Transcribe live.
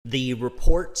The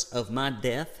reports of my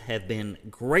death have been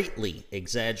greatly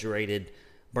exaggerated.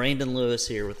 Brandon Lewis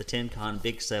here with the TennCon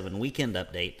Big 7 Weekend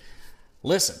Update.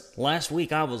 Listen, last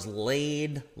week I was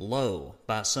laid low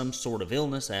by some sort of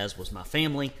illness, as was my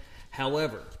family.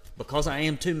 However, because I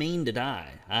am too mean to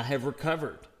die, I have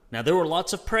recovered. Now, there were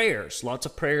lots of prayers. Lots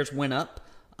of prayers went up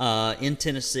in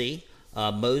Tennessee.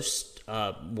 Most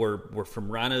were from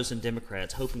rhinos and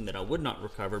Democrats, hoping that I would not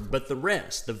recover. But the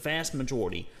rest, the vast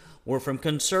majority, were from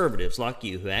conservatives like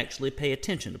you who actually pay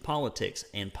attention to politics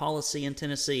and policy in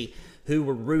Tennessee, who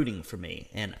were rooting for me,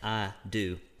 and I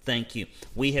do thank you.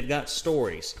 We have got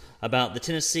stories about the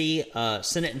Tennessee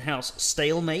Senate and House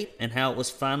stalemate and how it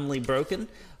was finally broken,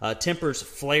 tempers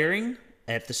flaring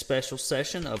at the special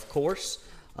session, of course.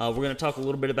 We're going to talk a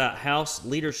little bit about House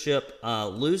leadership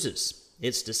loses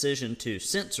its decision to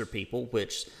censor people,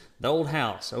 which the old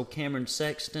House, old Cameron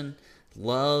Sexton,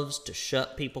 loves to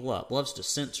shut people up, loves to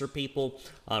censor people.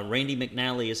 Randy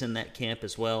McNally is in that camp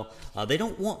as well. They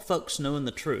don't want folks knowing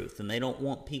the truth, and they don't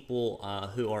want people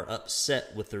who are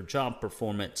upset with their job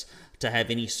performance to have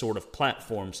any sort of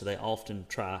platform, so they often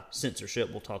try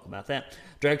censorship. We'll talk about that.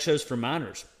 Drag shows for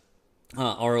minors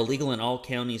are illegal in all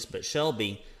counties but shall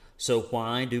be, so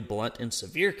why do blunt and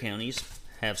severe counties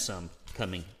have some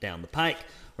coming down the pike?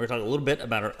 We're going to talk a little bit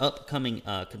about our upcoming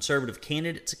Conservative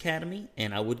Candidates Academy,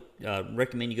 and I would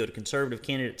recommend you go to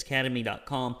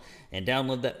conservativecandidatesacademy.com and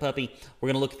download that puppy. We're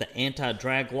going to look at the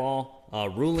anti-drag law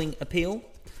ruling appeal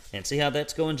and see how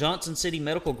that's going. Johnson City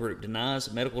Medical Group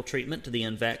denies medical treatment to the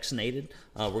unvaccinated.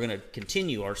 We're going to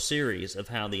continue our series of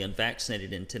how the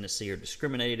unvaccinated in Tennessee are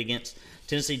discriminated against.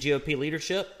 Tennessee GOP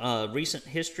leadership, recent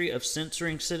history of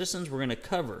censoring citizens. We're going to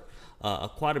cover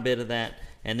quite a bit of that.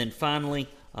 And then finally,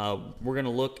 we're going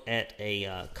to look at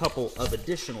a couple of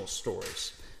additional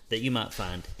stories that you might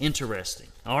find interesting.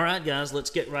 All right, guys, let's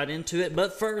get right into it.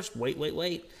 But first,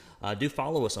 wait. Do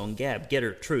follow us on Gab,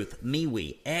 Getter, Truth,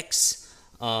 MeWe, X,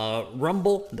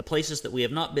 Rumble, the places that we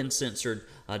have not been censored.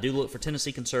 Do look for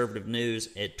Tennessee Conservative News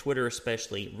at Twitter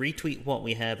especially. Retweet what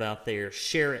we have out there.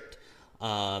 Share it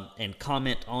and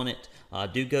comment on it.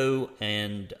 Do go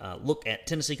and look at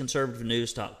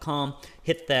TennesseeConservativeNews.com.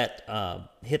 Hit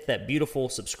that beautiful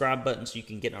subscribe button so you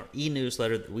can get our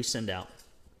e-newsletter that we send out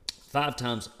 5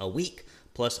 times a week,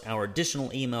 plus our additional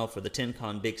email for the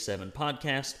TennCon Big 7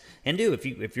 podcast. And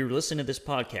if you're listening to this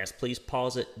podcast, please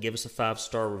pause it, give us a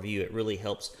 5-star review. It really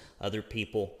helps other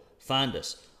people find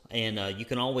us. And you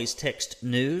can always text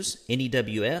NEWS,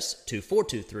 N-E-W-S, to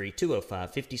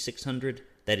 423-205-5600.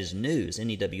 That is news,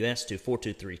 NEWS, to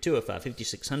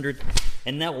 423-205-5600.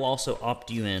 And that will also opt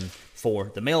you in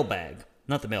for the mailbag.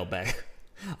 Not the mailbag.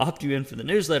 Opt you in for the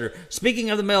newsletter.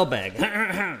 Speaking of the mailbag,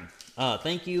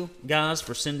 thank you, guys,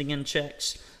 for sending in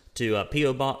checks to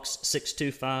P.O. Box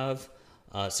 625,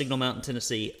 Signal Mountain,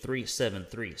 Tennessee,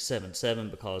 37377,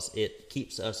 because it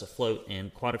keeps us afloat,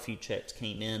 and quite a few checks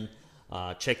came in.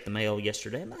 Checked the mail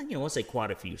yesterday. Let's say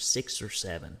quite a few, 6 or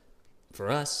 7. For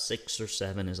us, 6 or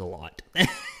 7 is a lot.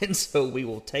 And so we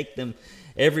will take them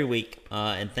every week.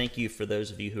 And thank you for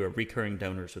those of you who are recurring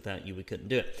donors. Without you, we couldn't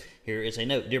do it. Here is a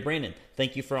note. Dear Brandon,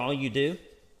 thank you for all you do.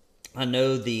 I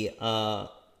know the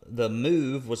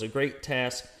move was a great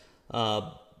task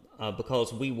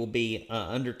because we will be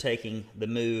undertaking the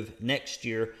move next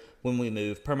year when we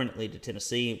move permanently to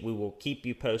Tennessee. We will keep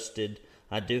you posted.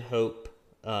 I do hope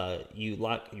you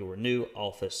like your new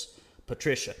office,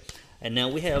 Patricia. And now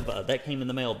we have, that came in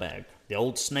the mailbag, the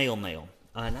old snail mail.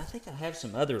 And I think I have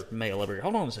some other mail over here.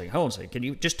 Hold on a second. Can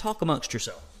you just talk amongst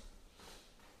yourself?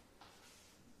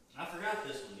 I forgot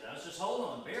this one, guys. Just hold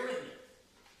on. Bear with me.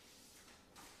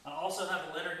 I also have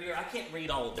a letter here. I can't read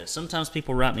all of this. Sometimes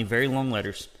people write me very long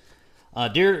letters.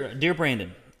 Dear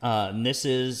Brandon, and this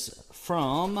is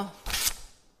from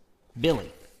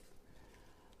Billy.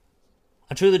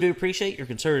 I truly do appreciate your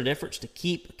concerted efforts to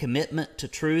keep commitment to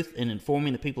truth and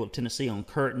informing the people of Tennessee on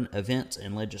current events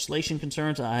and legislation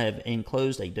concerns. I have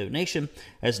enclosed a donation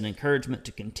as an encouragement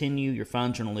to continue your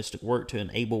fine journalistic work to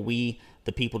enable we,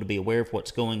 the people, to be aware of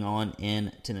what's going on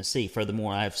in Tennessee.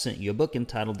 Furthermore, I have sent you a book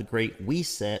entitled The Great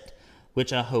Reset,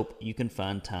 which I hope you can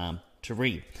find time to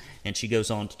read. And she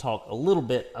goes on to talk a little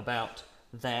bit about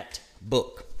that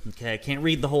book. Okay, I can't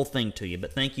read the whole thing to you,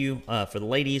 but thank you for the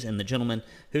ladies and the gentlemen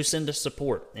who send us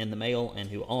support in the mail and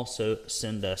who also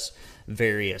send us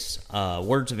various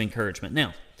words of encouragement.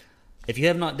 Now, if you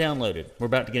have not downloaded, we're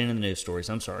about to get into the news stories.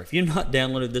 I'm sorry. If you've not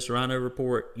downloaded this Rhino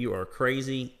Report, you are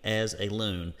crazy as a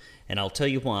loon, and I'll tell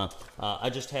you why.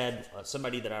 I just had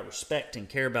somebody that I respect and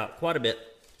care about quite a bit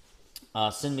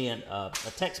send me a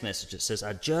text message that says,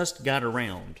 I just got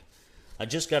around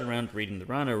to reading the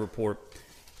Rhino Report.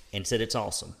 and said it's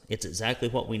awesome. It's exactly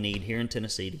what we need here in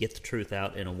Tennessee to get the truth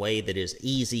out in a way that is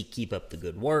easy, keep up the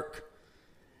good work.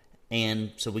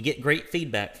 And so we get great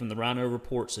feedback from the Rhino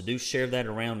Report, so do share that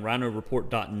around.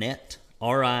 rhinoreport.net,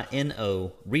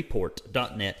 RINO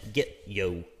report.net. Get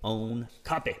your own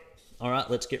copy. All right,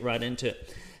 let's get right into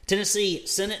it. Tennessee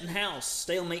Senate and House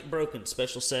stalemate broken.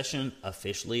 Special session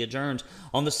officially adjourned.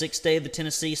 On the sixth day of the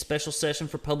Tennessee special session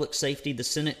for public safety, the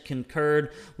Senate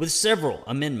concurred with several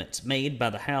amendments made by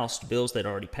the House to bills that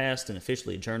already passed and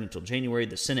officially adjourned until January.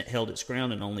 The Senate held its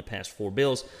ground and only passed 4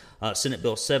 bills. Senate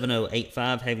Bill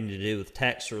 7085 having to do with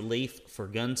tax relief for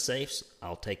gun safes.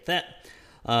 I'll take that.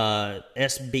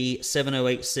 SB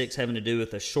 7086 having to do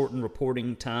with a shortened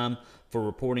reporting time for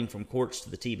reporting from courts to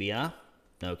the TBI.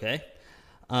 Okay.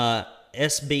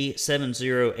 SB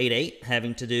 7088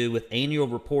 having to do with annual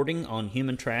reporting on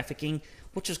human trafficking,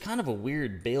 which is kind of a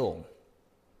weird bill.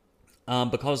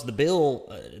 Because the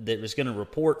bill that was going to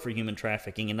report for human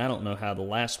trafficking, and I don't know how the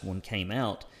last one came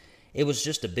out, it was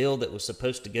just a bill that was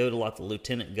supposed to go to like the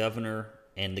lieutenant governor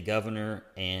and the governor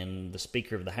and the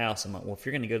Speaker of the House. I'm like, well, if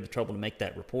you're going to go to the trouble to make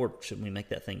that report, shouldn't we make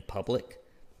that thing public?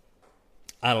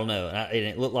 I don't know. And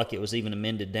it looked like it was even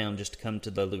amended down just to come to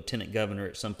the lieutenant governor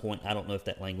at some point. I don't know if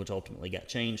that language ultimately got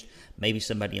changed. Maybe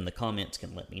somebody in the comments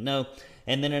can let me know.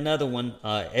 And then another one,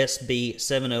 SB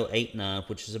 7089,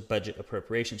 which is a budget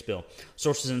appropriations bill.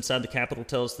 Sources inside the Capitol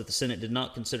tell us that the Senate did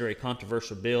not consider a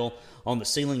controversial bill on the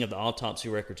sealing of the autopsy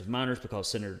records of minors because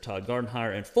Senator Todd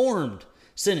Gardenhire informed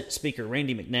Senate Speaker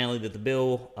Randy McNally that the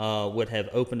bill would have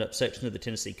opened up sections of the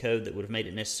Tennessee Code that would have made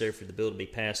it necessary for the bill to be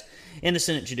passed in the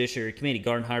Senate Judiciary Committee.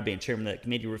 Gardenhire, being chairman of that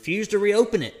committee, refused to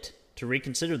reopen it to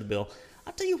reconsider the bill.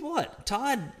 I'll tell you what,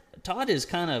 Todd is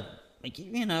kind of, like,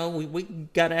 you know, we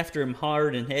got after him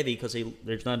hard and heavy because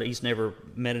he's never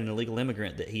met an illegal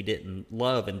immigrant that he didn't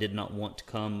love and did not want to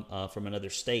come from another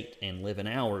state and live in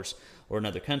ours or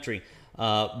another country.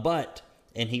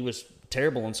 And he was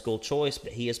terrible on school choice,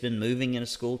 but he has been moving in a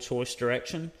school choice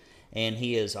direction, and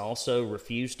he has also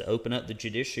refused to open up the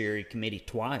Judiciary Committee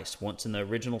twice, once in the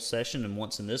original session and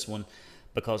once in this one,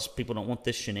 because people don't want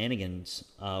this shenanigans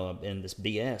and this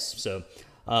BS. So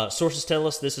sources tell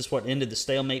us this is what ended the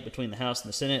stalemate between the House and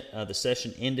the Senate. The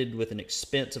session ended with an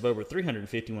expense of over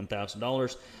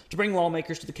 $351,000 to bring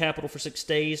lawmakers to the Capitol for 6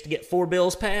 days to get 4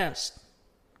 bills passed.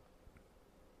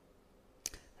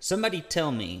 Somebody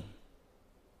tell me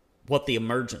what the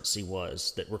emergency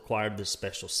was that required this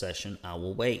special session. I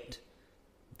will wait.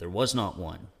 There was not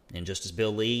one. And just as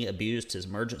Bill Lee abused his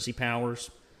emergency powers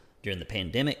during the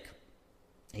pandemic,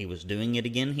 he was doing it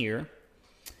again here.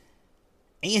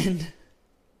 And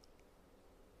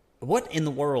what in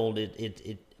the world,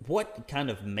 what kind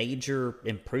of major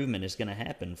improvement is going to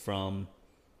happen from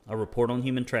a report on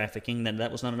human trafficking?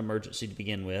 That was not an emergency to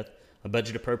begin with. A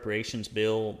budget appropriations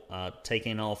bill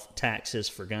taking off taxes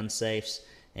for gun safes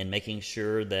and making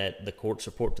sure that the courts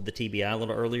report to the TBI a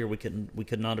little earlier. We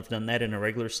could not have done that in a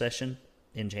regular session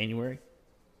in January.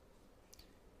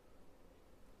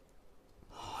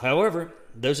 However,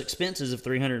 those expenses of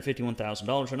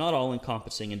 $351,000 are not all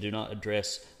encompassing and do not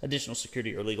address additional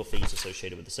security or legal fees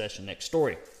associated with the session. Next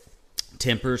story.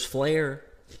 Tempers flare.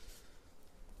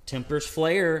 Tempers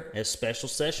flare as special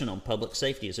session on public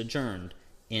safety is adjourned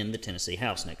in the Tennessee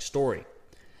House. Next story.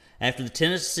 After the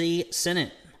Tennessee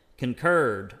Senate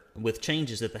concurred with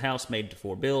changes that the House made to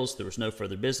 4 bills, there was no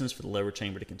further business for the lower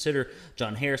chamber to consider.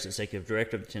 John Harris, executive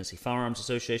director of the Tennessee Firearms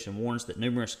Association, warns that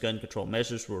numerous gun control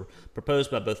measures were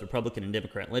proposed by both Republican and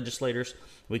Democrat legislators.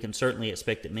 We can certainly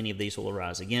expect that many of these will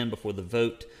arise again. Before the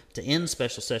vote to end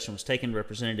special session was taken,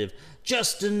 Representative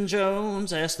Justin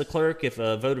Jones asked the clerk if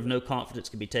a vote of no confidence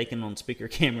could be taken on Speaker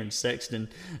Cameron Sexton.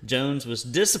 Jones was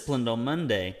disciplined on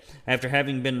Monday after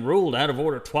having been ruled out of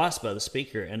order twice by the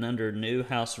Speaker and under new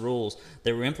House rules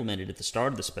that were implemented at the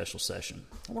start of the special session.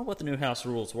 I wonder what the new House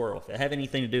rules were. If they have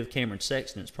anything to do with Cameron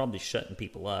Sexton, it's probably shutting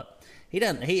people up. He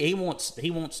doesn't. He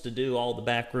wants to do all the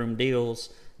backroom deals,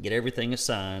 get everything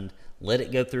assigned, let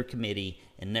it go through committee,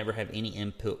 and never have any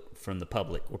input from the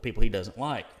public or people he doesn't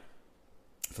like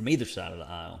from either side of the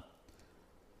aisle.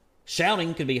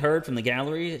 Shouting could be heard from the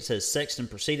gallery. It says Sexton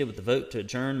proceeded with the vote to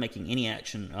adjourn, making any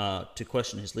action to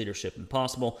question his leadership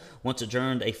impossible. Once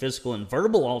adjourned, a physical and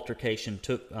verbal altercation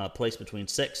took place between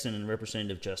Sexton and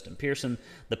Representative Justin Pearson.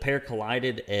 The pair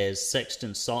collided as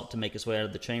Sexton sought to make his way out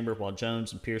of the chamber while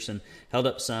Jones and Pearson held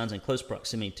up signs in close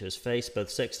proximity to his face.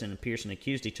 Both Sexton and Pearson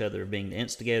accused each other of being the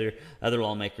instigator. Other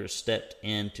lawmakers stepped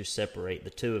in to separate the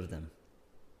two of them.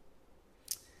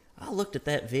 I looked at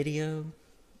that video.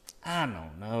 I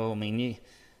don't know. I mean,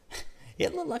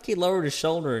 it looked like he lowered his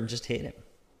shoulder and just hit him.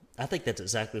 I think that's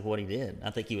exactly what he did.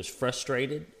 I think he was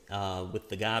frustrated with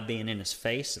the guy being in his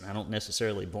face, and I don't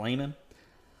necessarily blame him.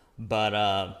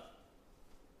 But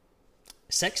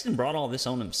Sexton brought all this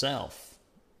on himself,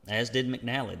 as did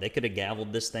McNally. They could have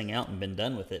gavelled this thing out and been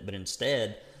done with it, but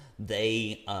instead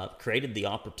they created the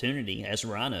opportunity as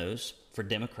rhinos for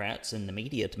Democrats and the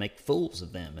media to make fools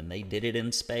of them, and they did it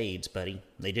in spades, buddy.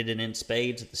 They did it in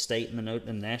spades at the state and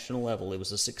the national level. It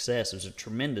was a success. It was a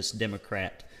tremendous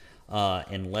Democrat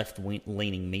and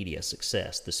left-leaning media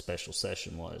success, this special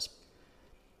session was.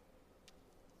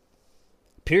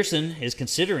 Pearson is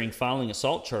considering filing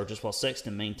assault charges while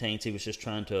Sexton maintains he was just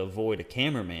trying to avoid a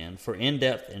cameraman. For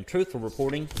in-depth and truthful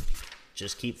reporting,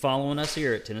 just keep following us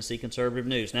here at Tennessee Conservative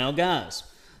News. Now, guys,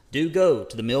 do go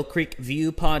to the Mill Creek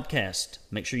View podcast.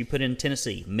 Make sure you put in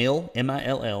Tennessee. Mill,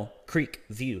 M-I-L-L, Creek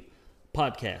View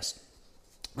podcast.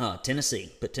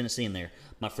 Tennessee. Put Tennessee in there.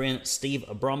 My friend Steve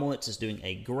Abramowitz is doing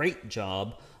a great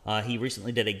job. He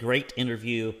recently did a great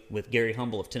interview with Gary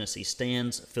Humble of Tennessee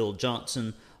Stands, Phil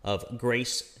Johnson of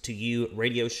Grace to You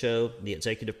radio show, the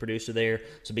executive producer there.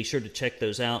 So be sure to check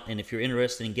those out. And if you're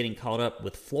interested in getting caught up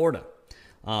with Florida,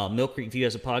 Mill Creek View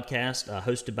has a podcast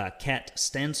hosted by Kat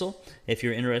Stansel. If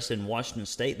you're interested in Washington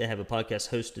State, they have a podcast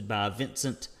hosted by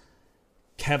Vincent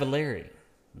Cavallari.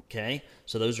 Okay,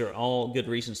 so those are all good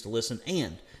reasons to listen.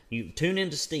 And you tune in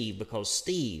to Steve because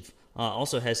Steve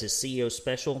also has his CEO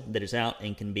special that is out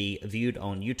and can be viewed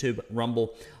on YouTube,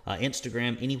 Rumble,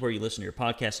 Instagram, anywhere you listen to your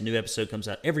podcast. A new episode comes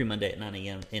out every Monday at 9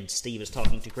 a.m., and Steve is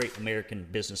talking to great American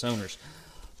business owners.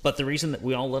 But the reason that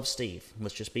we all love Steve,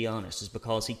 let's just be honest, is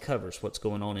because he covers what's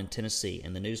going on in Tennessee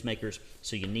and the newsmakers.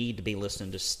 So you need to be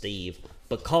listening to Steve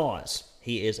because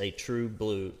he is a true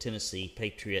blue Tennessee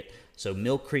patriot. So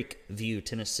Mill Creek View,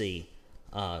 Tennessee.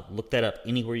 Look that up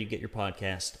anywhere you get your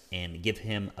podcast and give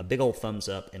him a big old thumbs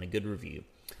up and a good review.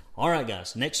 All right,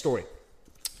 guys, next story.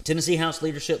 Tennessee House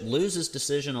leadership loses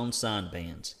decision on sign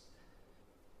bans.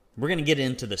 We're going to get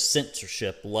into the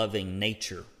censorship-loving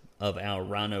nature of our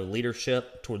rhino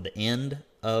leadership toward the end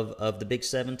of the Big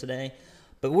Seven today,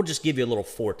 but we'll just give you a little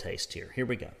foretaste here. Here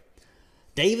we go.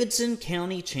 Davidson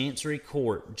County Chancery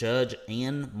Court Judge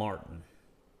Ann Martin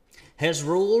has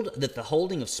ruled that the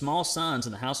holding of small signs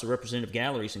in the House of Representative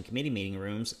galleries and committee meeting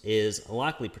rooms is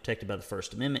likely protected by the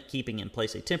First Amendment, keeping in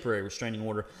place a temporary restraining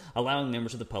order allowing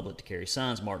members of the public to carry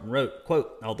signs. Martin wrote,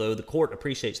 quote, although the court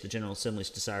appreciates the General Assembly's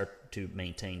desire to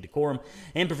maintain decorum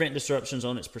and prevent disruptions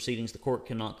on its proceedings, the court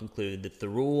cannot conclude that the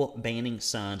rule banning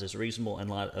signs is reasonable in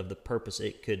light of the purpose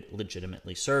it could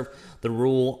legitimately serve. The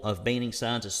rule of banning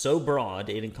signs is so broad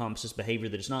it encompasses behavior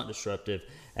that is not disruptive,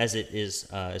 as is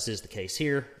the case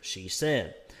here, she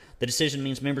said. The decision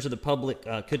means members of the public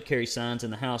could carry signs in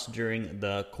the House during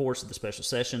the course of the special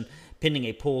session, pending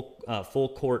a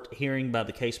full court hearing by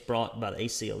the case brought by the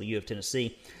ACLU of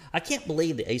Tennessee. I can't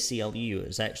believe the ACLU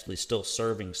is actually still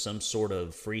serving some sort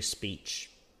of free speech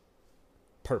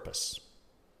purpose.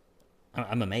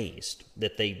 I'm amazed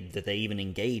that they even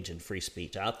engage in free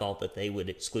speech. I thought that they would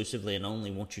exclusively and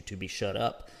only want you to be shut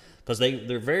up, because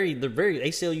they're very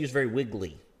ACLU is very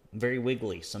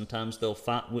wiggly. Sometimes they'll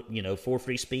fight, for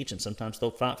free speech, and sometimes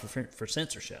they'll fight for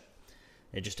censorship.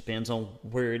 It just depends on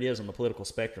where it is on the political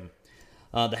spectrum.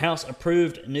 The House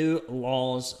approved new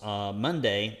laws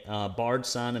Monday, barred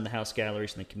sign in the House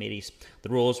galleries and the committees. The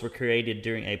rules were created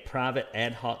during a private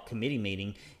ad hoc committee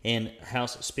meeting in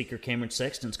House Speaker Cameron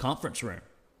Sexton's conference room.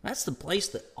 That's the place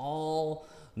that all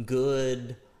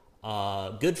good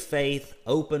faith,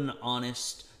 open,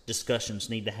 honest discussions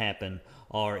need to happen,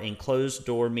 are in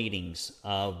closed-door meetings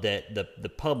that the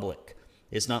public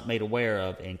is not made aware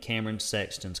of in Cameron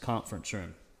Sexton's conference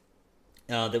room.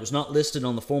 That was not listed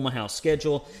on the formal House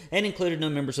schedule and included no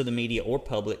members of the media or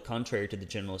public, contrary to the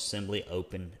General Assembly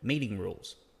open meeting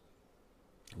rules.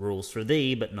 Rules for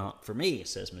thee, but not for me,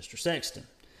 says Mr. Sexton.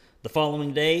 The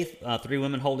following day, 3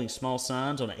 women holding small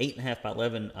signs on an 8.5 by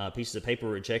 11 pieces of paper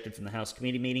were ejected from the House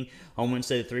committee meeting. On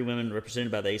Wednesday, the 3 women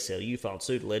represented by the ACLU filed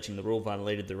suit alleging the rule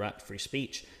violated the right to free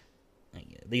speech.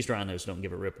 These rhinos don't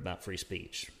give a rip about free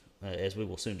speech, as we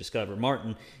will soon discover.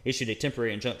 Martin issued a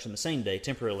temporary injunction the same day,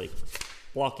 temporarily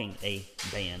blocking a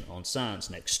ban on signs.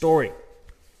 Next story.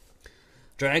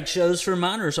 Drag shows for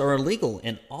minors are illegal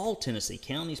in all Tennessee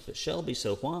counties, but Shelby,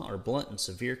 so why are Blount and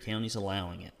Sevier counties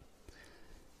allowing it?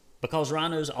 Because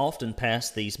rhinos often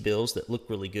pass these bills that look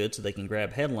really good so they can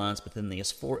grab headlines, but then the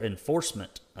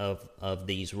enforcement of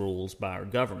these rules by our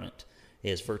government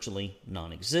is virtually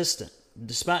non-existent.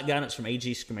 Despite guidance from AG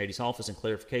Scrimati's office and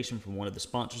clarification from one of the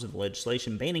sponsors of the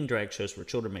legislation banning drag shows where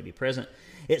children may be present,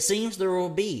 it seems there will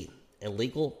be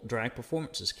illegal drag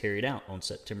performances carried out on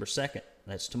September 2nd.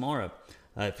 That's tomorrow.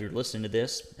 if you're listening to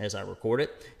this as I record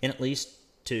it, in at least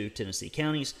 2 Tennessee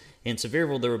counties. In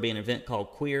Sevierville, there will be an event called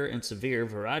Queer and Severe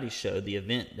Variety Show. The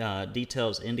event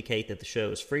details indicate that the show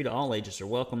is free to all ages are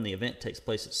welcome. The event takes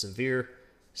place at Severe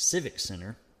Civic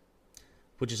Center,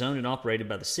 which is owned and operated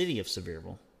by the city of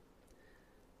Sevierville.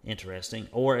 Interesting.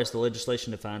 Or, as the legislation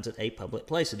defines it, a public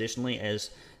place. Additionally, as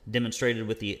demonstrated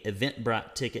with the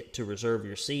Eventbrite ticket to reserve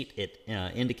your seat, it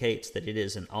indicates that it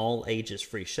is an all-ages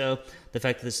free show. The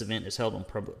fact that this event is held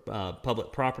on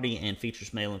public property and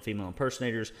features male and female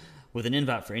impersonators with an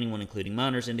invite for anyone, including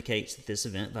minors, indicates that this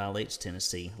event violates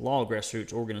Tennessee law.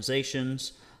 Grassroots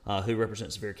organizations who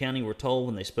represent Sevier County were told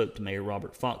when they spoke to Mayor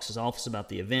Robert Fox's office about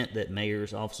the event that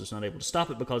Mayor's office was not able to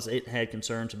stop it because it had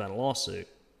concerns about a lawsuit.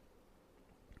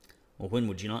 Well, when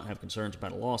would you not have concerns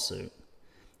about a lawsuit?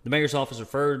 The mayor's office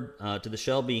referred to the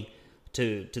Shelby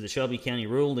County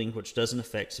ruling, which doesn't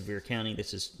affect Sevier County.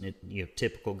 This is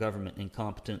typical government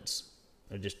incompetence,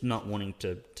 just not wanting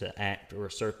to act or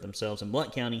assert themselves. In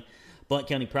Blount County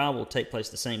Pride will take place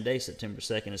the same day, September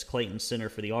 2nd, as Clayton Center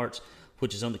for the Arts,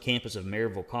 which is on the campus of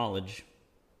Maryville College.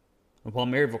 And while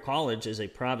Maryville College is a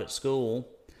private school,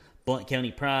 Blount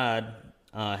County Pride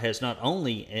has not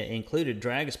only included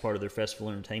drag as part of their festival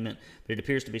entertainment, but it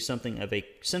appears to be something of a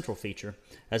central feature,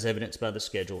 as evidenced by the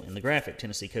schedule in the graphic.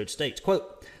 Tennessee Code states,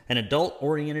 quote, "An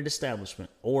adult-oriented establishment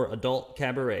or adult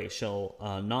cabaret shall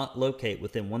not locate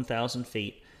within 1,000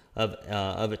 feet of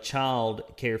a child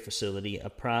care facility, a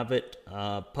private,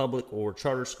 public, or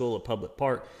charter school, a public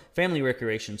park, family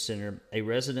recreation center, a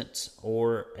residence,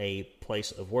 or a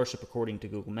place of worship." According to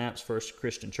Google Maps, First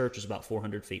Christian Church is about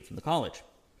 400 feet from the college.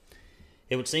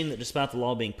 It would seem that despite the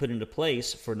law being put into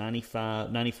place for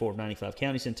 94 of 95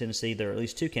 counties in Tennessee, there are at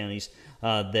least 2 counties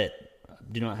that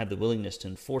do not have the willingness to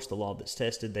enforce the law that's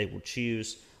tested. They will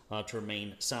choose to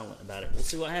remain silent about it. We'll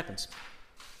see what happens.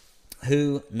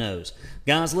 Who knows?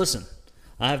 Guys, listen.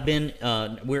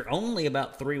 We're only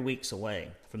about 3 weeks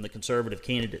away from the Conservative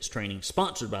Candidates Training,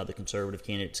 sponsored by the Conservative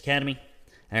Candidates Academy,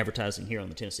 advertising here on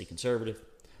the Tennessee Conservative.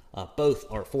 Both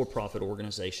are for-profit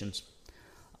organizations.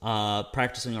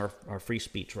 Practicing our free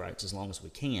speech rights as long as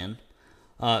we can.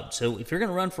 So if you're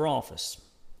going to run for office,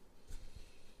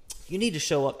 you need to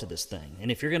show up to this thing.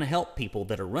 And if you're going to help people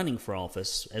that are running for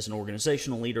office as an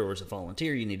organizational leader or as a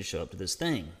volunteer, you need to show up to this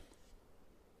thing.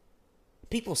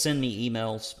 People send me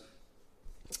emails,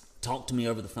 talk to me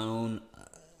over the phone.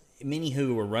 Many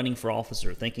who are running for office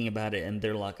are thinking about it, and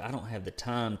they're like, I don't have the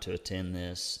time to attend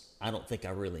this. I don't think I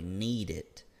really need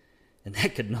it. And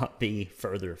that could not be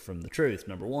further from the truth.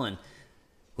 Number one,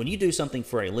 when you do something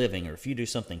for a living, or if you do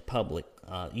something public,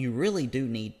 you really do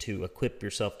need to equip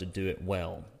yourself to do it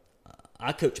well.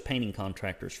 I coach painting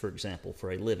contractors, for example,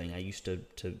 for a living. I used to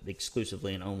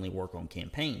exclusively and only work on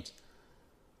campaigns.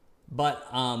 But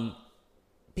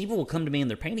people will come to me in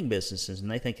their painting businesses,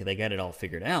 and they think they got it all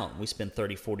figured out. We spend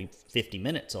 30, 40, 50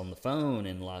 minutes on the phone,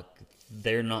 and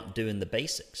they're not doing the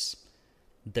basics.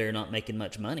 They're not making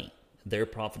much money. Their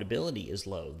profitability is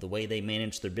low. The way they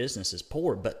manage their business is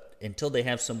poor. But until they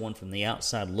have someone from the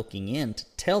outside looking in to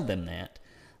tell them that,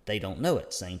 they don't know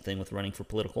it. Same thing with running for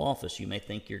political office. You may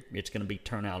think it's going to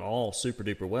turn out all super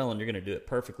duper well, and you're going to do it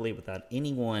perfectly without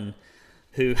anyone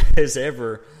who has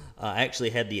ever actually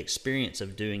had the experience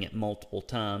of doing it multiple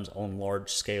times on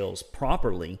large scales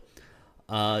properly.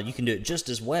 You can do it just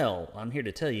as well. I'm here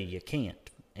to tell you, you can't.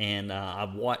 And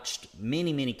I've watched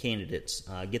many, many candidates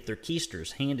get their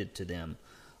keisters handed to them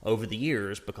over the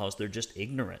years because they're just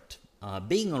ignorant.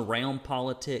 Being around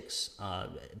politics,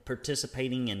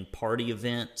 participating in party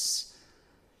events,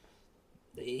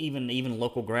 even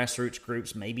local grassroots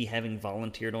groups, maybe having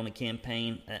volunteered on a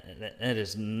campaign, that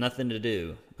has nothing to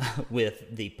do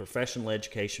with the professional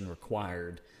education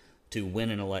required to win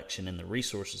an election and the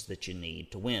resources that you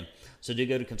need to win. So do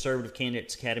go to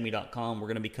conservativecandidatesacademy.com. We're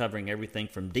going to be covering everything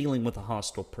from dealing with a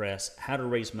hostile press, how to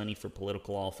raise money for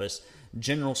political office,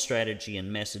 general strategy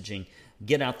and messaging,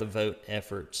 get out the vote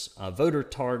efforts, voter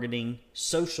targeting,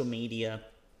 social media,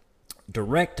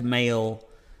 direct mail,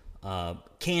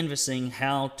 canvassing,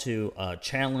 how to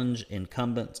challenge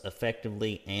incumbents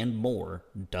effectively, and more.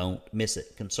 Don't miss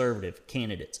it.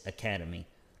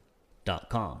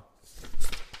 conservativecandidatesacademy.com.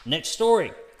 Next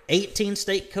story,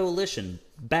 18-state coalition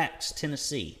backs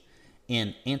Tennessee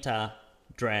in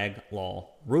anti-drag law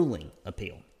ruling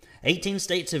appeal. 18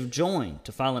 states have joined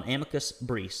to file an amicus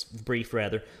brief,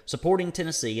 supporting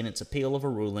Tennessee in its appeal of a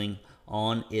ruling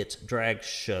on its drag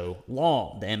show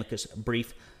law. The amicus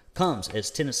brief comes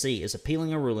as Tennessee is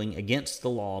appealing a ruling against the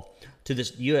law to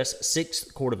the U.S.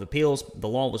 6th Court of Appeals. The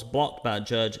law was blocked by a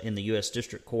judge in the U.S.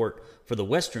 District Court for the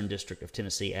Western District of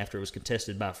Tennessee after it was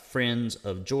contested by Friends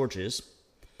of George's.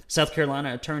 South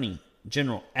Carolina Attorney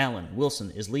General Alan Wilson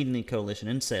is leading the coalition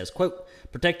and says, quote,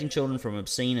 protecting children from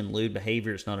obscene and lewd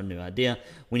behavior is not a new idea.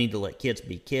 We need to let kids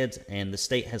be kids, and the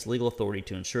state has legal authority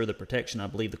to ensure the protection. I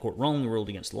believe the court wrongly ruled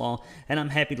against the law, and I'm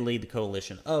happy to lead the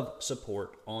coalition of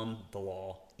support on the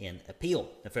law in appeal.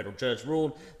 A federal judge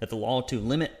ruled that the law to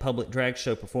limit public drag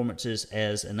show performances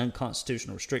as an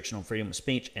unconstitutional restriction on freedom of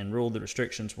speech and ruled the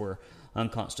restrictions were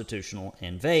unconstitutional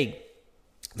and vague.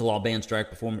 The law bans drag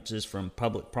performances from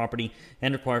public property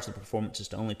and requires the performances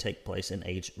to only take place in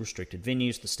age-restricted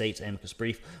venues. The state's amicus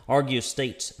brief argues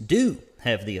states do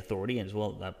have the authority, and as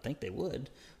well, I think they would,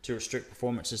 to restrict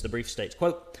performances. The brief states,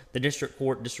 quote, the district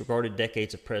court disregarded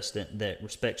decades of precedent that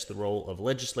respects the role of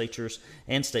legislatures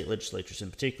and state legislatures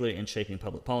in particular in shaping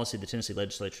public policy. The Tennessee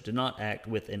legislature did not act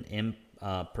with an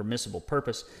permissible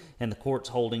purpose, and the court's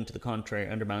holding to the contrary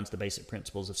undermines the basic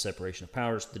principles of separation of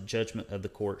powers. The judgment of the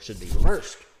court should be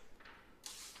reversed.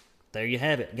 There you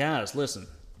have it. Guys, listen,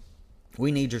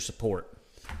 we need your support.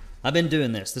 I've been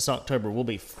doing this. This October will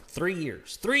be 3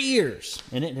 years. 3 years!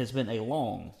 And it has been a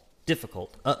long,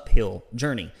 difficult, uphill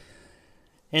journey.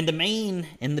 And the main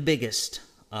and the biggest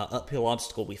uphill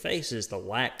obstacle we face is the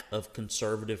lack of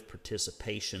conservative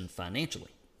participation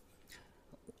financially.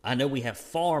 I know we have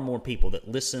far more people that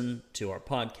listen to our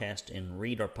podcast and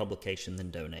read our publication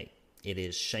than donate. It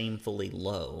is shamefully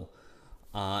low.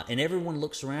 And everyone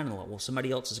looks around and like, well, somebody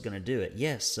else is going to do it.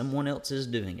 Yes, someone else is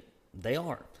doing it. They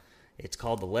are. It's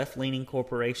called the left-leaning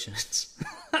corporations.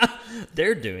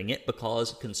 They're doing it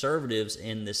because conservatives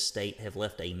in this state have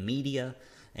left a media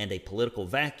and a political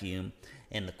vacuum,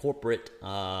 and the corporate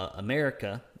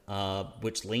America,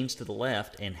 which leans to the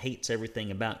left and hates everything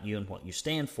about you and what you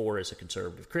stand for as a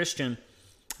conservative Christian,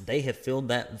 they have filled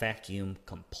that vacuum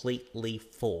completely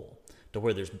full to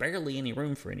where there's barely any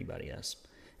room for anybody else.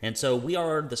 And so we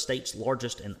are the state's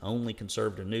largest and only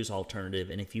conservative news alternative,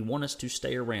 and if you want us to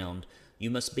stay around, you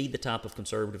must be the type of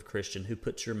conservative Christian who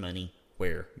puts your money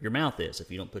where your mouth is.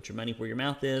 If you don't put your money where your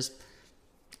mouth is,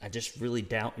 I just really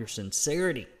doubt your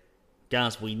sincerity.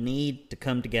 Guys, we need to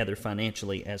come together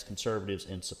financially as conservatives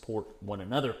and support one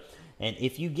another. And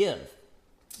if you give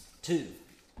to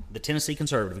the Tennessee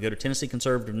Conservative, go to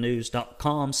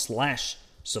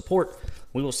TennesseeConservativeNews.com/support.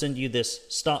 We will send you this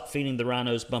Stop Feeding the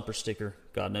Rhinos bumper sticker.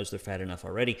 God knows they're fat enough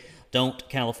already. Don't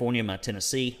California my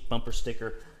Tennessee bumper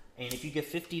sticker. And if you give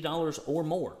 $50 or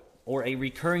more, or a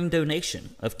recurring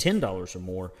donation of $10 or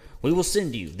more, we will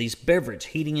send you these beverage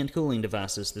heating and cooling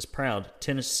devices, this proud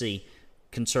Tennessee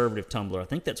Conservative tumbler. I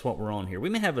think that's what we're on here. We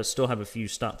may still have a few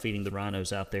Stop Feeding the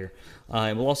Rhinos out there.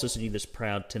 And we'll also send you this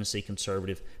proud Tennessee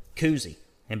Conservative koozie.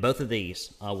 And both of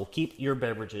these will keep your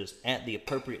beverages at the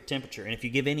appropriate temperature. And if you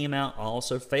give any amount, I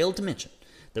also failed to mention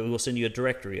that we will send you a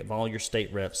directory of all your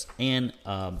state reps and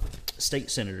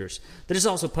state senators that is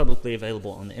also publicly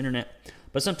available on the internet.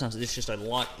 But sometimes it's just a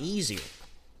lot easier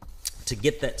to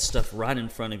get that stuff right in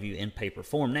front of you in paper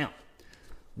form. Now,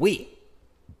 we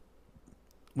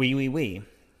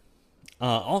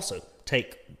also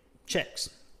take checks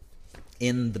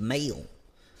in the mail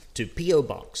to P.O.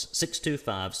 Box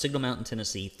 625, Signal Mountain,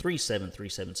 Tennessee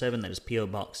 37377. That is P.O.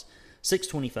 Box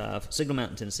 625, Signal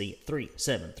Mountain, Tennessee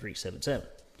 37377.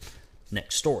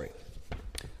 Next story.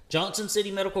 Johnson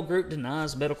City Medical Group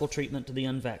denies medical treatment to the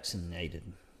unvaccinated.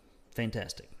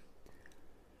 Fantastic.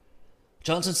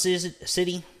 Johnson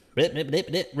City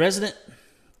resident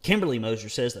Kimberly Moser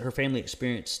says that her family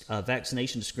experienced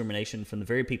vaccination discrimination from the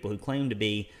very people who claim to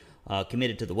be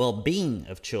committed to the well-being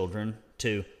of children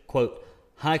to, quote,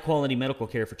 high-quality medical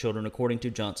care for children, according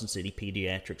to Johnson City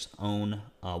Pediatrics' own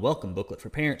welcome booklet for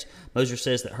parents. Moser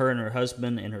says that her and her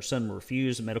husband and her son were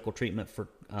refused medical treatment for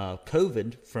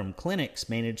COVID from clinics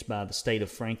managed by the state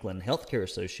of Franklin Healthcare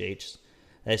Associations.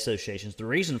 The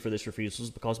reason for this refusal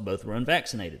is because both were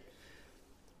unvaccinated.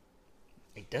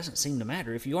 It doesn't seem to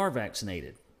matter if you are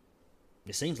vaccinated.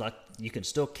 It seems like you can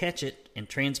still catch it and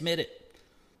transmit it.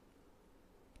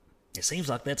 It seems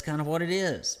like that's kind of what it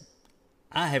is.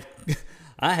 I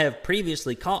have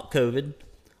previously caught COVID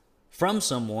from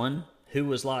someone who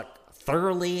was like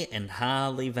thoroughly and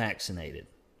highly vaccinated.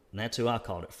 And that's who I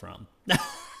caught it from.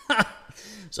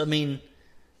 So, I mean,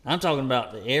 I'm talking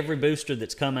about every booster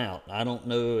that's come out. I don't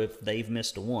know if they've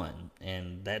missed a one.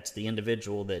 And that's the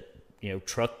individual that,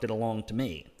 trucked it along to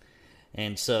me.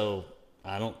 And so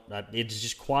it's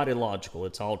just quite illogical.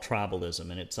 It's all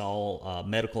tribalism and it's all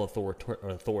medical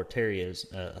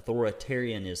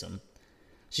authoritarianism.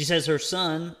 She says her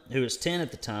son, who was 10 at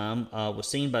the time, was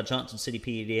seen by Johnson City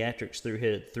Pediatrics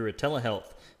through a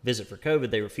telehealth visit for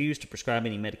COVID. They refused to prescribe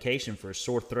any medication for his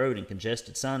sore throat and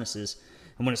congested sinuses,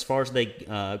 and went as far as they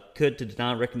could to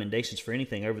deny recommendations for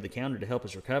anything over the counter to help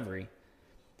his recovery.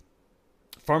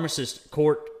 Pharmacist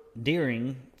Kurt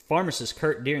Deering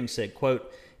said,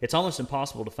 quote, "It's almost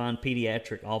impossible to find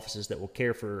pediatric offices that will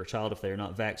care for a child if they are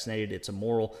not vaccinated. It's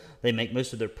immoral. They make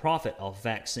most of their profit off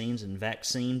vaccines and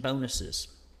vaccine bonuses."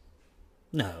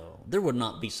 No, there would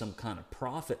not be some kind of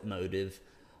profit motive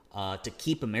to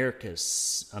keep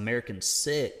Americans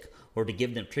sick or to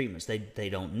give them treatments they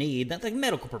don't need. That the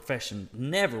medical profession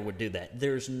never would do that.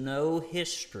 There's no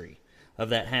history of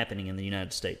that happening in the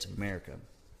United States of America.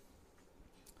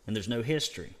 And there's no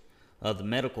history of the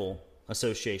medical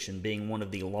association being one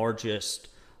of the largest,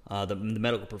 the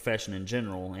medical profession in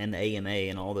general, and the AMA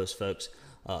and all those folks,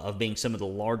 of being some of the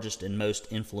largest and most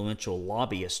influential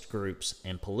lobbyist groups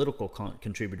and political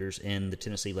contributors in the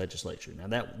Tennessee legislature. Now,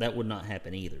 that would not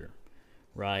happen either,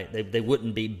 right? They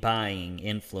wouldn't be buying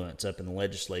influence up in the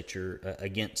legislature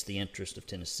against the interest of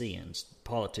Tennesseans.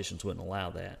 Politicians wouldn't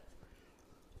allow that.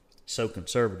 So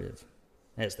conservative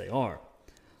as they are.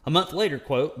 A month later,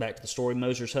 quote, back to the story,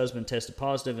 Moser's husband tested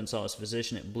positive and saw his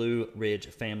physician at Blue Ridge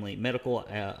Family Medical,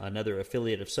 another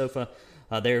affiliate of SOFA,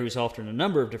 there who's offered a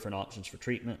number of different options for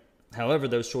treatment. However,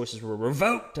 those choices were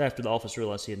revoked after the office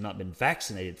realized he had not been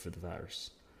vaccinated for the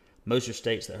virus. Moser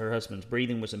states that her husband's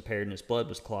breathing was impaired and his blood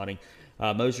was clotting.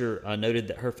 Moser noted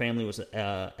that her family was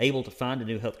able to find a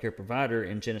new healthcare provider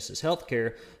in Genesis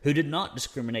Healthcare who did not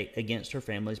discriminate against her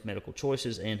family's medical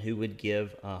choices and who would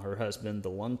give her husband the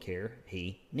lung care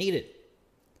he needed.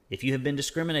 If you have been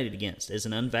discriminated against as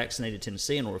an unvaccinated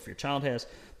Tennessean, or if your child has,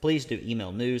 please do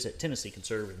email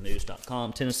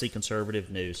news@TennesseeConservativeNews.com,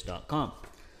 TennesseeConservativeNews.com.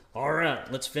 All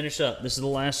right, let's finish up. This is the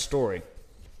last story.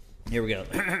 Here we go.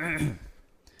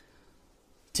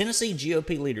 Tennessee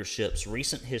GOP leadership's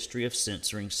recent history of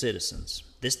censoring citizens.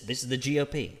 This is the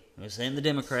GOP. This ain't the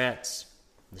Democrats.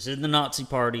 This isn't the Nazi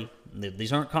Party.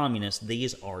 These aren't communists.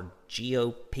 These are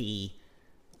GOP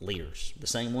leaders. The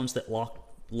same ones that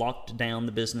locked down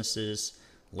the businesses,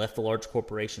 left the large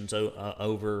corporations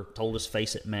over, told us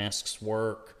face-it masks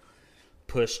work,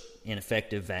 pushed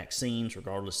ineffective vaccines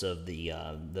regardless of the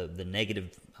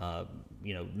negative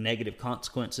negative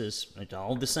consequences. It's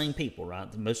all the same people,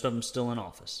 right? Most of them still in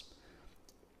office.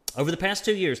 Over the past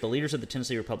 2 years, the leaders of the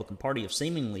Tennessee Republican Party have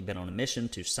seemingly been on a mission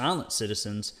to silence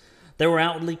citizens that were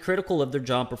outwardly critical of their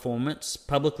job performance,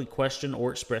 publicly questioned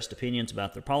or expressed opinions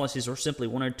about their policies, or simply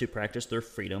wanted to practice their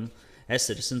freedom as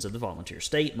citizens of the volunteer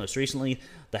state. Most recently,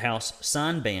 the House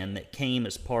sign ban that came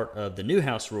as part of the new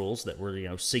House rules that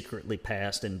were secretly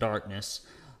passed in darkness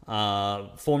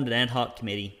formed an ad hoc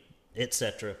committee,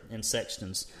 etc., in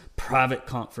Sexton's private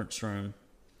conference room.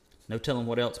 No telling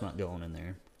what else might go on in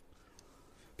there.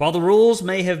 While the rules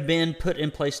may have been put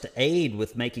in place to aid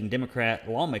with making Democrat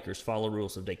lawmakers follow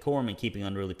rules of decorum and keeping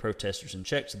unruly protesters in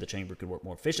check so the chamber could work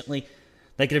more efficiently,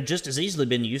 they could have just as easily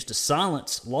been used to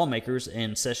silence lawmakers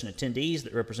and session attendees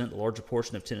that represent the larger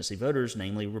portion of Tennessee voters,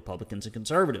 namely Republicans and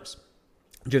conservatives.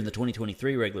 During the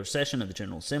 2023 regular session of the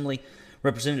General Assembly,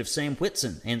 Representative Sam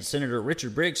Whitson and Senator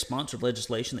Richard Briggs sponsored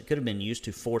legislation that could have been used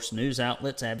to force news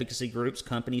outlets, advocacy groups,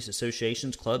 companies,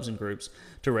 associations, clubs, and groups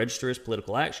to register as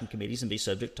political action committees and be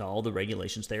subject to all the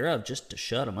regulations thereof, just to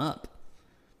shut them up.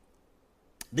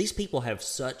 These people have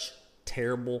such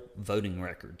terrible voting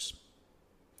records.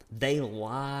 They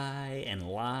lie and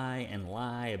lie and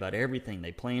lie about everything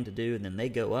they plan to do, and then they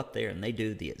go up there and they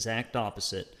do the exact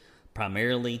opposite,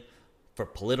 primarily for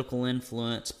political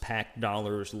influence, PAC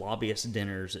dollars, lobbyist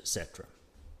dinners, etc.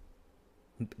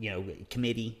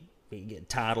 Committee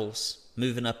titles,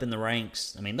 moving up in the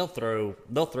ranks. I mean, they'll throw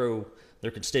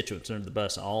their constituents under the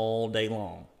bus all day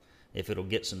long if it'll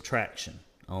get some traction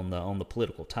on the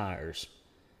political tires.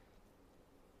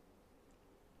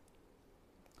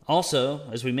 Also,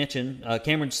 as we mentioned,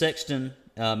 Cameron Sexton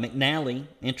McNally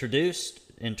introduced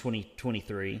in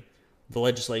 2023 the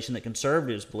legislation that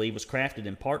conservatives believe was crafted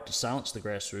in part to silence the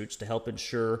grassroots to help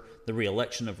ensure the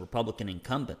re-election of Republican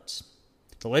incumbents.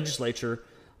 The legislature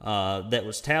that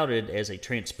was touted as a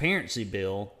transparency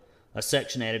bill, a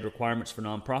section added requirements for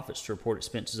nonprofits to report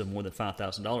expenses of more than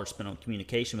 $5,000 spent on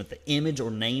communication with the image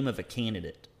or name of a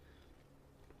candidate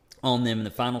on them in the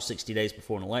final 60 days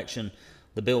before an election.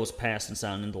 The bill was passed and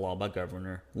signed into law by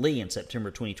Governor Lee in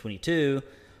September 2022.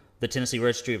 The Tennessee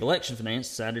Registry of Election Finance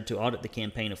decided to audit the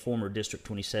campaign of former District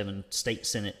 27 State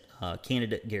Senate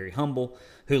candidate Gary Humble,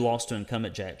 who lost to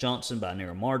incumbent Jack Johnson by a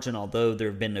narrow margin. Although there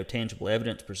have been no tangible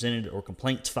evidence presented or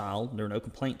complaints filed, there are no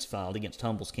complaints filed against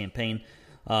Humble's campaign.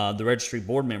 The registry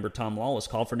board member, Tom Lawless,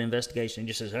 called for an investigation.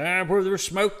 He just says, where there's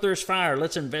smoke, there's fire.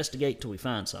 Let's investigate till we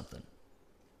find something.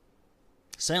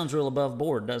 Sounds real above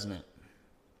board, doesn't it?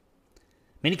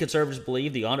 Many conservatives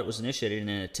believe the audit was initiated in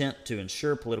an attempt to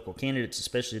ensure political candidates,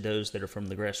 especially those that are from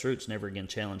the grassroots, never again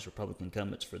challenge Republican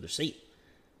incumbents for their seat.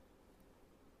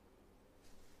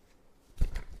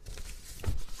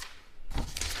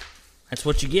 That's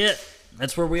what you get.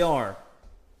 That's where we are.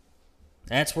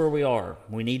 That's where we are.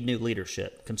 We need new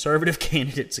leadership.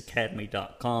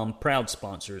 ConservativeCandidatesAcademy.com, proud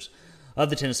sponsors of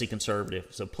the Tennessee Conservative.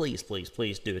 So please, please,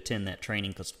 please do attend that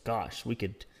training because, gosh, we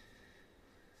could...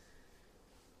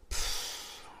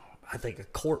 I think a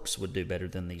corpse would do better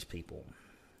than these people.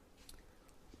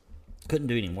 Couldn't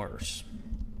do any worse.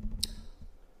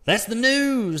 That's the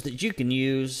news that you can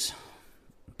use.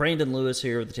 Brandon Lewis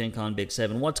here with the TennCon Big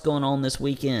 7. What's going on this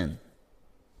weekend?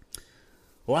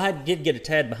 Well, I did get a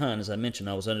tad behind. As I mentioned,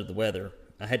 I was under the weather.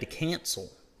 I had to cancel,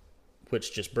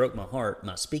 which just broke my heart,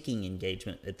 my speaking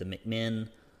engagement at the McMinn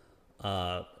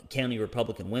County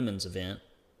Republican Women's event.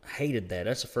 I hated that.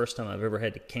 That's the first time I've ever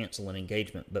had to cancel an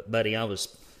engagement. But, buddy, I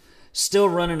was still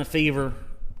running a fever.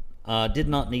 Did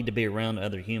not need to be around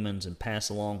other humans and pass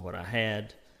along what I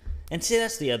had. And see,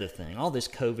 that's the other thing. All this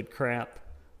COVID crap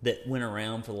that went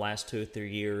around for the last 2 or 3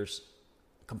 years,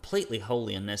 completely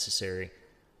wholly unnecessary.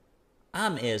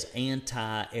 I'm as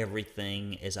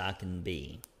anti-everything as I can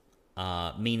be.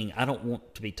 Meaning I don't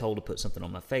want to be told to put something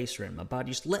on my face or in my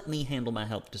body. Just let me handle my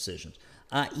health decisions.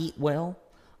 I eat well.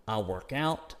 I work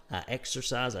out. I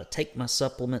exercise. I take my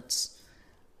supplements.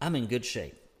 I'm in good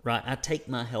shape, right? I take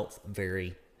my health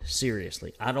very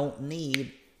seriously. I don't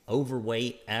need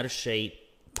overweight, out of shape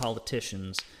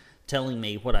politicians telling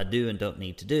me what I do and don't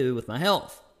need to do with my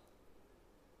health.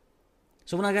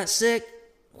 So when I got sick,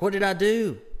 what did I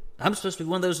do? I'm supposed to be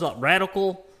one of those like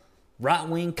radical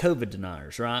right-wing COVID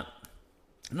deniers, right?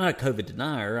 I'm not a COVID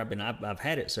denier. I've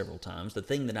had it several times. The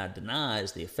thing that I deny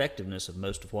is the effectiveness of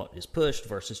most of what is pushed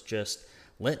versus just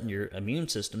letting your immune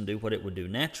system do what it would do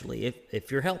naturally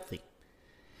if you're healthy.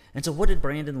 And so what did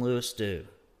Brandon Lewis do?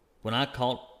 When I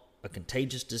caught a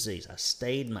contagious disease, I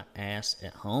stayed my ass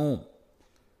at home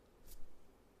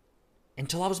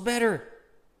until I was better.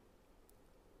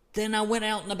 Then I went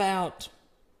out and about,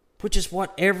 which is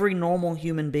what every normal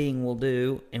human being will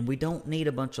do, and we don't need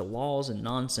a bunch of laws and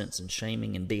nonsense and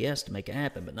shaming and BS to make it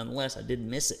happen. But nonetheless, I did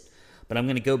miss it. But I'm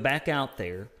going to go back out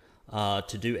there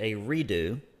to do a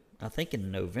redo, I think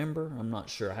in November. I'm not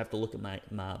sure. I have to look at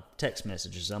my text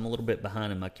messages. I'm a little bit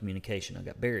behind in my communication. I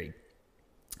got buried.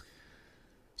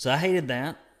 So I hated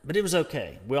that, but it was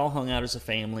okay. We all hung out as a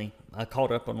family. I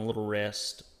caught up on a little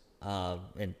rest,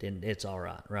 and it's all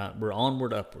right, right? We're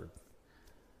onward, upward.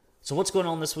 So what's going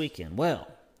on this weekend? Well,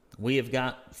 we have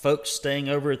got folks staying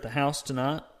over at the house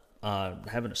tonight,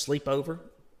 having a sleepover.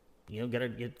 You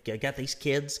know, got these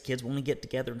kids. Kids want to get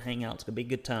together and hang out. It's going to be a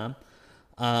good time.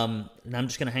 And I'm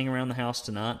just going to hang around the house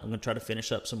tonight. I'm going to try to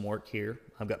finish up some work here.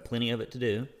 I've got plenty of it to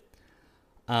do.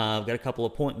 I've got a couple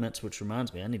appointments, which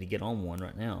reminds me, I need to get on one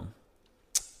right now.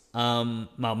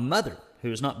 My mother,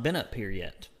 who has not been up here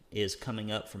yet, is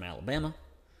coming up from Alabama.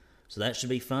 So that should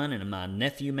be fun, and my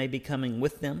nephew may be coming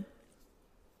with them.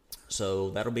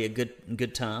 So that'll be a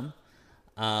good time.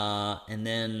 And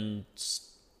then,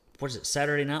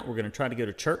 Saturday night, we're going to try to go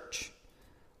to church.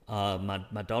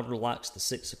 My daughter likes the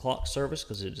 6 o'clock service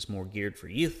because it is more geared for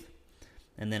youth.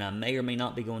 And then I may or may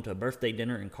not be going to a birthday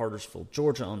dinner in Cartersville,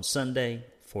 Georgia on Sunday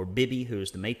for Bibby, who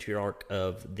is the matriarch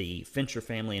of the Fincher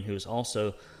family and who is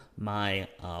also my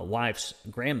wife's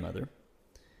grandmother.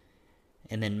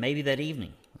 And then maybe that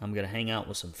evening, I'm going to hang out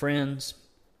with some friends.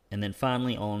 And then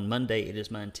finally on Monday, it is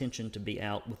my intention to be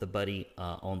out with a buddy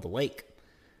on the lake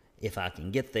if I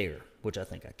can get there, which I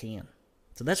think I can.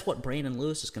 So that's what Brandon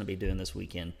Lewis is going to be doing this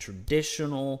weekend.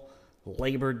 Traditional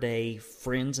Labor Day,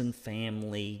 friends and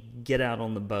family, get out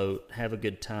on the boat, have a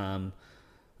good time,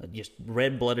 just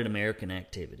red-blooded American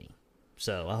activity.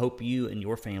 So I hope you and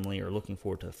your family are looking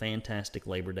forward to a fantastic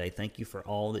Labor Day. Thank you for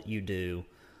all that you do.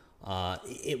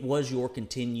 It was your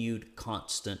continued,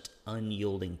 constant,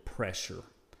 unyielding pressure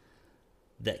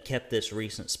that kept this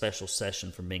recent special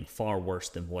session from being far worse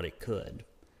than what it could.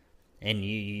 And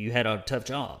you had a tough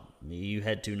job. You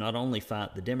had to not only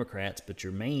fight the Democrats, but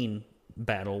your main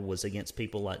battle was against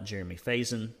people like Jeremy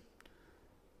Faison,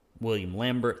 William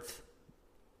Lamberth,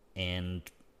 and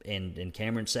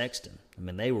Cameron Sexton. I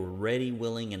mean, they were ready,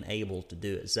 willing, and able to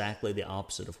do exactly the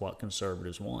opposite of what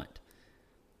conservatives want.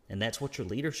 And that's what your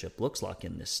leadership looks like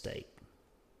in this state.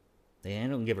 They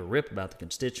don't give a rip about the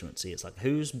constituency. It's like,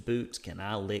 whose boots can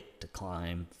I lick to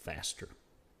climb faster?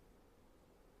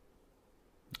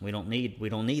 We don't need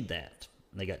that.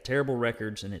 They got terrible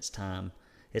records, and it's time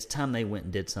they went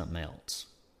and did something else.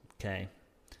 Okay?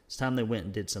 It's time they went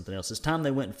and did something else. It's time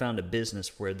they went and found a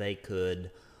business where they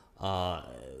could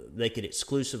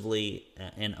exclusively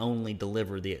and only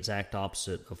deliver the exact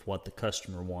opposite of what the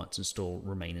customer wants and still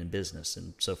remain in business.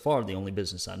 And so far, the only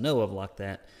business I know of like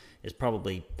that is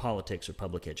probably politics or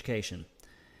public education.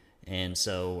 and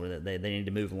so they need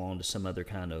to move along to some other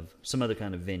kind of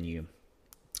venue.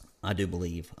 I do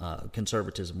believe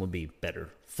conservatism would be better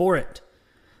for it.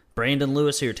 Brandon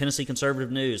Lewis here, Tennessee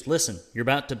Conservative News. Listen, you're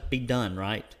about to be done,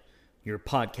 right? You're a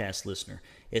podcast listener.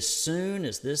 As soon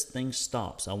as this thing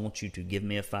stops, I want you to give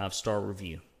me a 5-star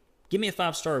review. Give me a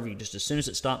 5-star review just as soon as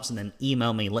it stops, and then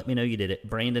email me. Let me know you did it.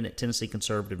 Brandon at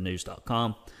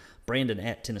TennesseeConservativeNews.com. Brandon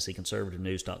at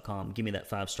TennesseeConservativeNews.com. Give me that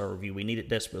 5-star review. We need it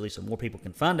desperately so more people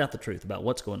can find out the truth about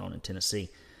what's going on in Tennessee.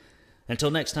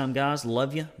 Until next time, guys,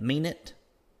 love you, mean it.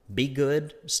 Be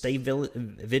good. Stay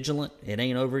vigilant. It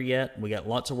ain't over yet. We got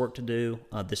lots of work to do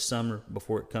this summer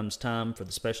before it comes time for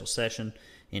the special session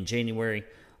in January.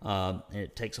 And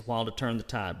it takes a while to turn the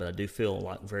tide, but I do feel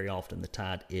like very often the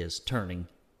tide is turning,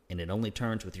 and it only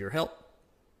turns with your help,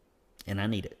 and I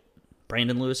need it.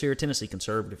 Brandon Lewis here, Tennessee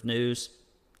Conservative News.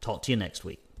 Talk to you next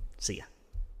week. See ya.